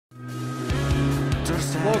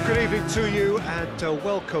Well, good evening to you and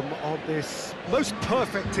welcome on this most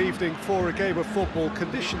perfect evening for a game of football.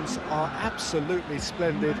 Conditions are absolutely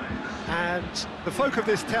splendid and the folk of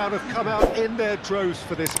this town have come out in their droves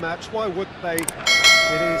for this match. Why wouldn't they?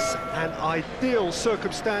 It is an ideal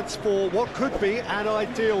circumstance for what could be an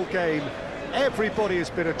ideal game. Everybody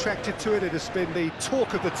has been attracted to it. It has been the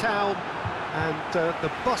talk of the town. And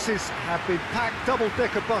the buses have been packed,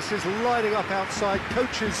 double-decker buses lining up outside.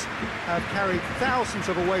 Coaches have carried thousands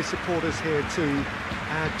of away supporters here too.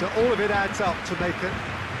 And all of it adds up to make a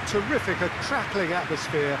terrific, a crackling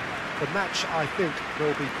atmosphere. The match, I think,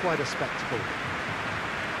 will be quite a spectacle.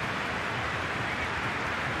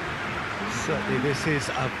 Certainly this is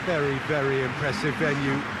a very, very impressive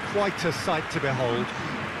venue. Quite a sight to behold.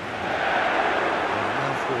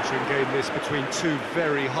 Watering game this between two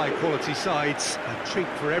very high-quality sides. A treat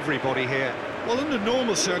for everybody here. Well, under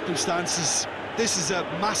normal circumstances, this is a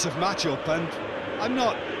massive matchup, and I'm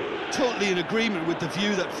not totally in agreement with the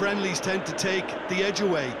view that friendlies tend to take the edge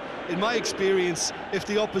away. In my experience, if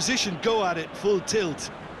the opposition go at it full tilt,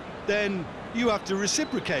 then you have to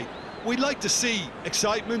reciprocate. We'd like to see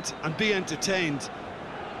excitement and be entertained,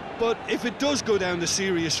 but if it does go down the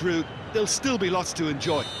serious route, there'll still be lots to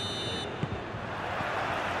enjoy.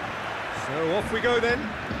 So off we go then.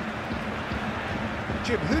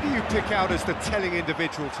 Jim, who do you pick out as the telling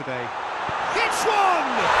individual today? It's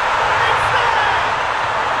one! It's there!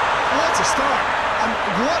 What a start, and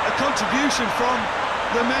what a contribution from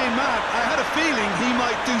the main man. I had a feeling he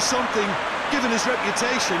might do something, given his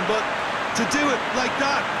reputation, but to do it like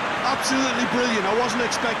that, absolutely brilliant. I wasn't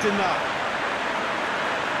expecting that.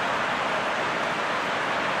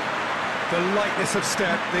 The lightness of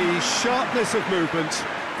step, the sharpness of movement,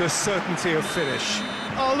 the certainty of finish.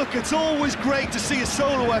 Oh, look, it's always great to see a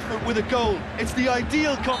solo effort with a goal. It's the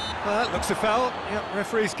ideal... That looks a foul. Yep,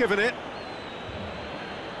 referee's given it.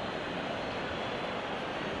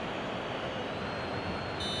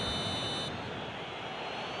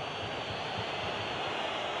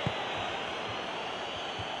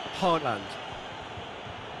 Haaland.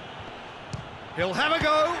 He'll have a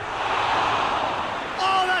go.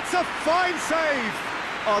 Oh, that's a fine save.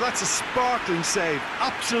 Oh, that's a sparkling save,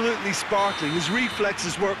 absolutely sparkling. His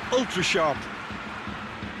reflexes were ultra-sharp.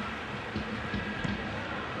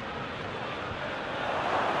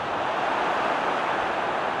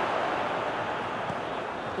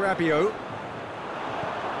 Rabiot.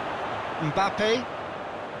 Mbappe.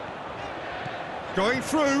 Going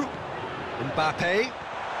through. Mbappe.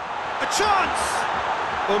 A chance!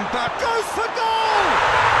 Mbappe goes for goal!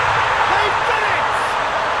 They've done it!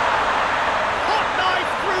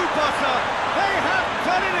 Butter, they have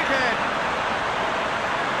done it again.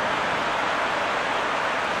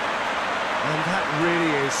 And that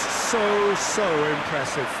really is so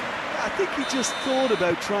impressive. I think he just thought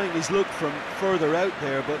about trying his luck from further out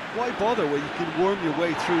there, but why bother when you can worm your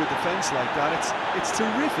way through a defence like that? It's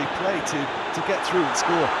terrific play to get through and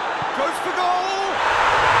score. Goes for goal!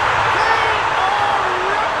 They are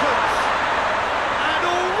rampant! And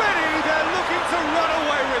already they're looking to run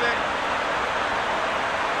away with it.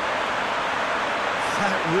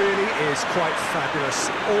 That really is quite fabulous,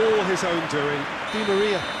 all his own doing. Di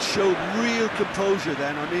Maria showed real composure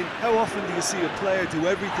then. I mean, how often do you see a player do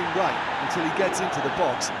everything right until he gets into the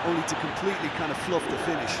box, only to completely kind of fluff the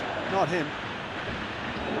finish? Not him.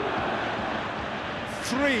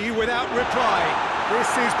 3 without reply. This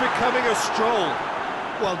is becoming a stroll.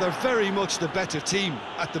 Well, they're very much the better team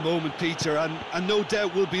at the moment, Peter, and no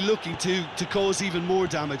doubt will be looking to cause even more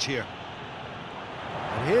damage here.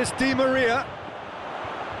 And here's Di Maria.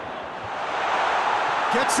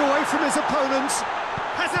 Gets away from his opponents,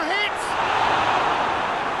 has a hit!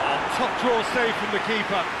 Oh, top draw save from the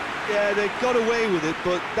keeper. Yeah, they got away with it,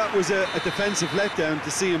 but that was a defensive letdown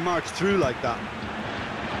to see him march through like that.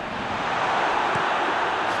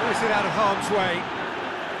 Slice it out of harm's way.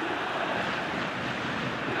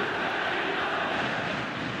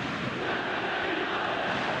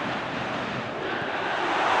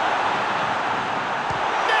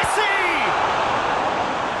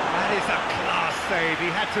 He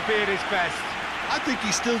had to be at his best. I think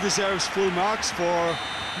he still deserves full marks for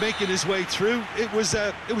making his way through. It was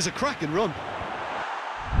a cracking run.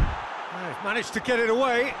 They've managed to get it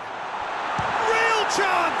away. Real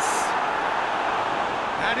chance!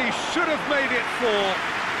 And he should have made it 4.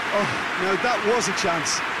 Oh, no, that was a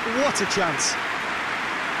chance. What a chance.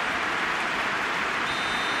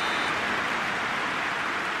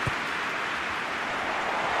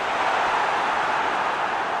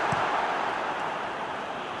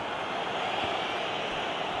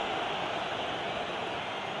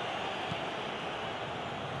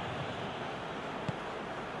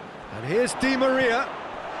 And here's Di Maria.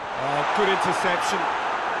 Oh, good interception.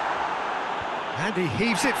 And he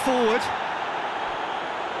heaves it forward.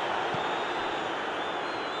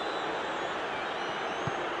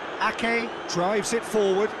 Ake drives it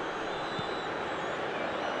forward.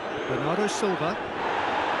 Bernardo Silva.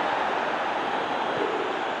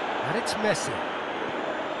 And it's Messi.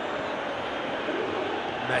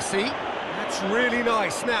 Messi. That's really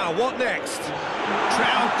nice. Now, what next?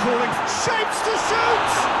 Crowd calling, shapes to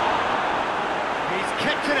shoot! He's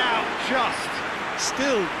kept it out, just.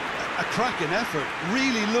 Still a cracking effort.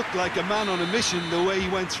 Really looked like a man on a mission the way he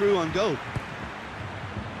went through on goal.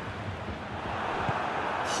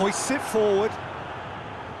 Hoists it forward.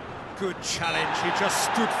 Good challenge, he just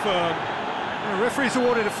stood firm. The referee's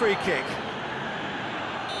awarded a free kick.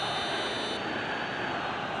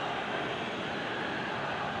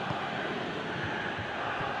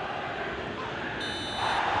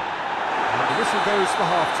 And the whistle goes for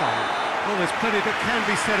half-time. Well, there's plenty that can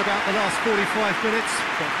be said about the last 45 minutes,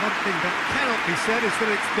 but one thing that cannot be said is that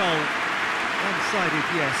it's dull. One-sided,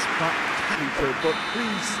 yes, but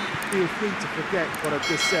please feel free to forget what I've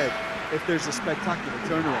just said if there's a spectacular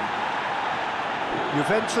turnaround.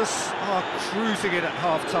 Juventus are cruising it at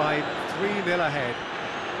half-time, 3-0 ahead.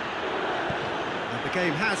 And the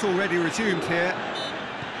game has already resumed here.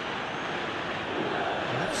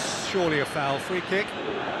 That's surely a foul, free kick.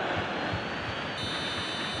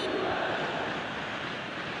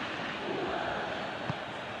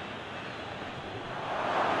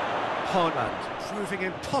 Haaland, proving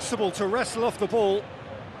impossible to wrestle off the ball.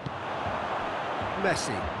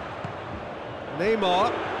 Messi.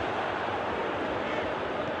 Neymar.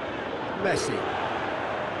 Messi.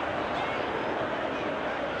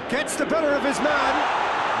 Gets the better of his man.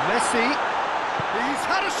 Messi. He's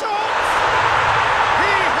had a shot!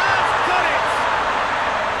 He has done it!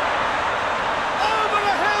 Over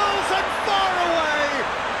the hills and far away!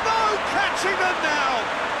 No catching them now!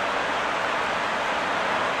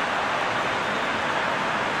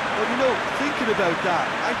 Well, you know, thinking about that,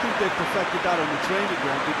 I think they perfected that on the training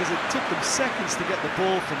ground because it took them seconds to get the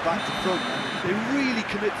ball from back to front. They really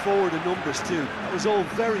commit forward in numbers too. That was all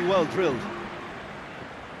very well drilled.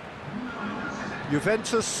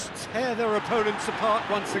 Juventus tear their opponents apart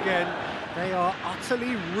once again. They are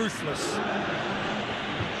utterly ruthless.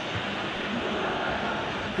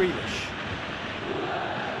 Grealish.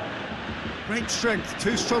 Great strength,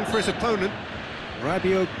 too strong for his opponent.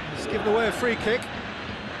 Rabiot has given away a free kick.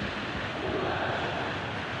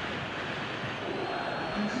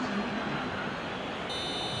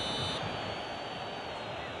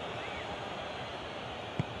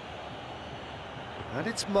 And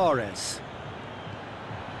it's Mahrez.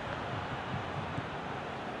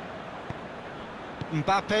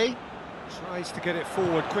 Mbappe tries to get it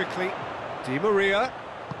forward quickly. Di Maria.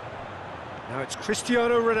 Now it's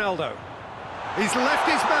Cristiano Ronaldo. He's left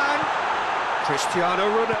his man. Cristiano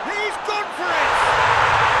Ronaldo. He's gone for it!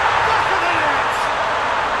 Back of the net!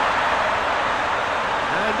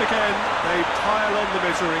 And again, they pile on the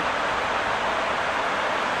misery.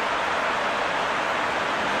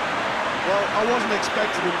 Well, I wasn't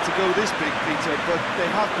expecting them to go this big, Peter, but they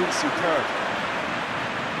have been superb.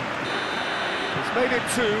 He's made it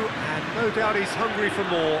 2, and no doubt he's hungry for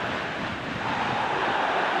more.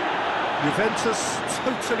 Juventus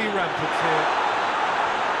totally rampant here.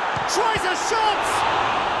 Tries a shot!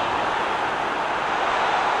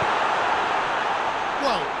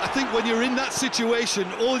 Well, I think when you're in that situation,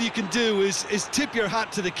 all you can do is tip your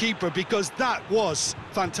hat to the keeper because that was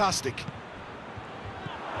fantastic.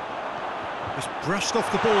 Just brushed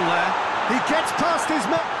off the ball there. He gets past his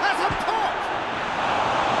man. Has a pop!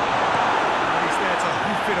 And he's there to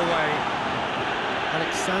hoof it away.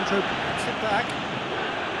 Alexandro gets it back.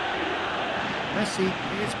 Messi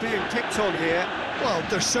is being picked on here. Well,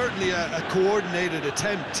 there's certainly a coordinated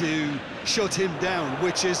attempt to shut him down,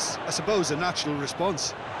 which is, I suppose, a natural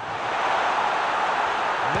response.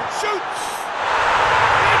 And it shoots!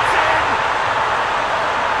 It's in!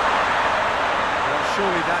 Well,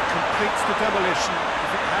 surely that completes the demolition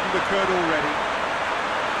if it hadn't occurred already.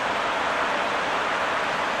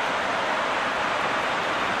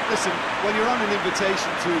 Listen, when you're on an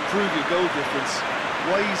invitation to improve your goal difference,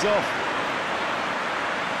 why ease off?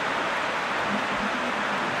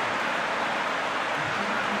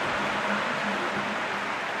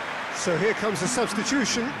 So here comes a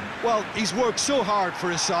substitution. Well, he's worked so hard for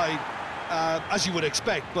his side, as you would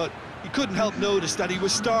expect, but you couldn't help notice that he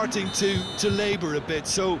was starting to labour a bit,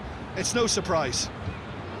 so it's no surprise.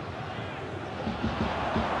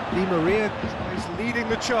 Di Maria is leading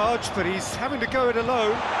the charge, but he's having to go it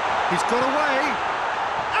alone. He's got away,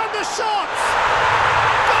 and the shot!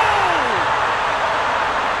 Goal!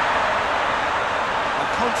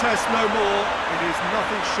 contest no more. It is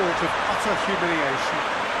nothing short of utter humiliation.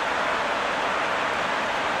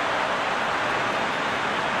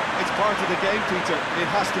 It's part of the game, Peter. It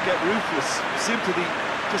has to get ruthless. Sympathy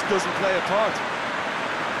just doesn't play a part.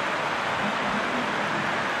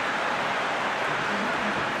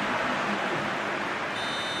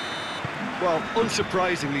 Well,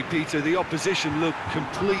 unsurprisingly, Peter, the opposition look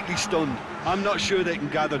completely stunned. I'm not sure they can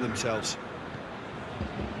gather themselves.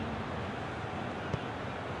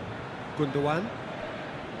 Gundogan.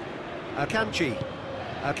 Akanji.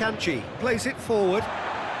 Akanji plays it forward.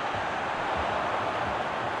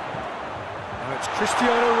 Now it's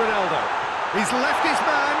Cristiano Ronaldo. He's left his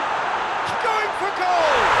man. Going for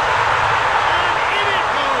goal! And in it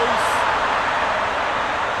goes!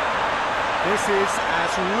 This is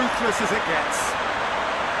as ruthless as it gets.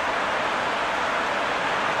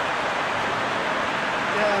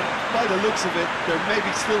 Yeah, by the looks of it, there may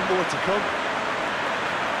be still more to come.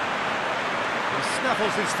 He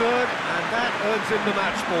snaffles his third, and that earns him the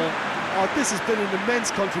match ball. Oh, this has been an immense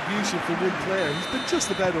contribution from one player. He's been just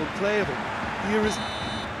about unplayable. Here is...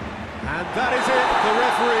 And that is it. The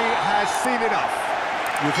referee has seen enough.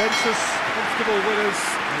 Juventus, comfortable winners.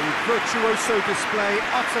 A virtuoso display,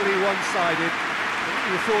 utterly one-sided.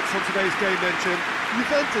 Your thoughts on today's game then, Jim?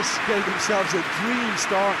 Juventus gave themselves a dream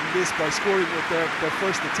start in this by scoring with their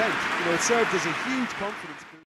first attempt. You know, it served as a huge confidence boost.